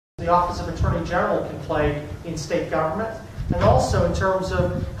the Office of Attorney General can play in state government, and also in terms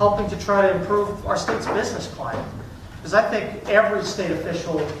of helping to try to improve our state's business climate. Because I think every state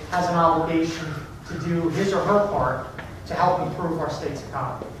official has an obligation to do his or her part to help improve our state's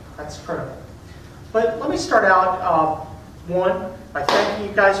economy. That's critical. But let me start out, one, by thanking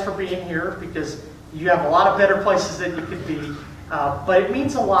you guys for being here, because you have a lot of better places that you could be. But it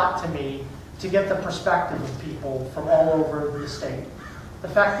means a lot to me to get the perspective of people from all over the state. The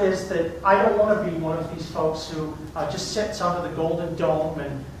fact is that I don't want to be one of these folks who just sits under the Golden Dome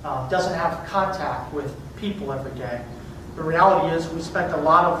and doesn't have contact with people every day. The reality is we spent a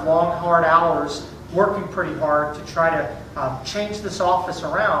lot of long, hard hours working pretty hard to try to change this office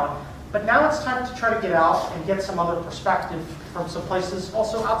around. But now it's time to try to get out and get some other perspective from some places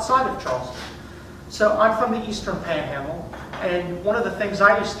also outside of Charleston. So I'm from the Eastern Panhandle, and one of the things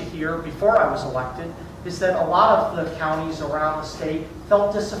I used to hear before I was elected is that a lot of the counties around the state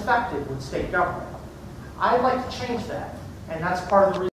felt disaffected with state government. I'd like to change that, and that's part of the reason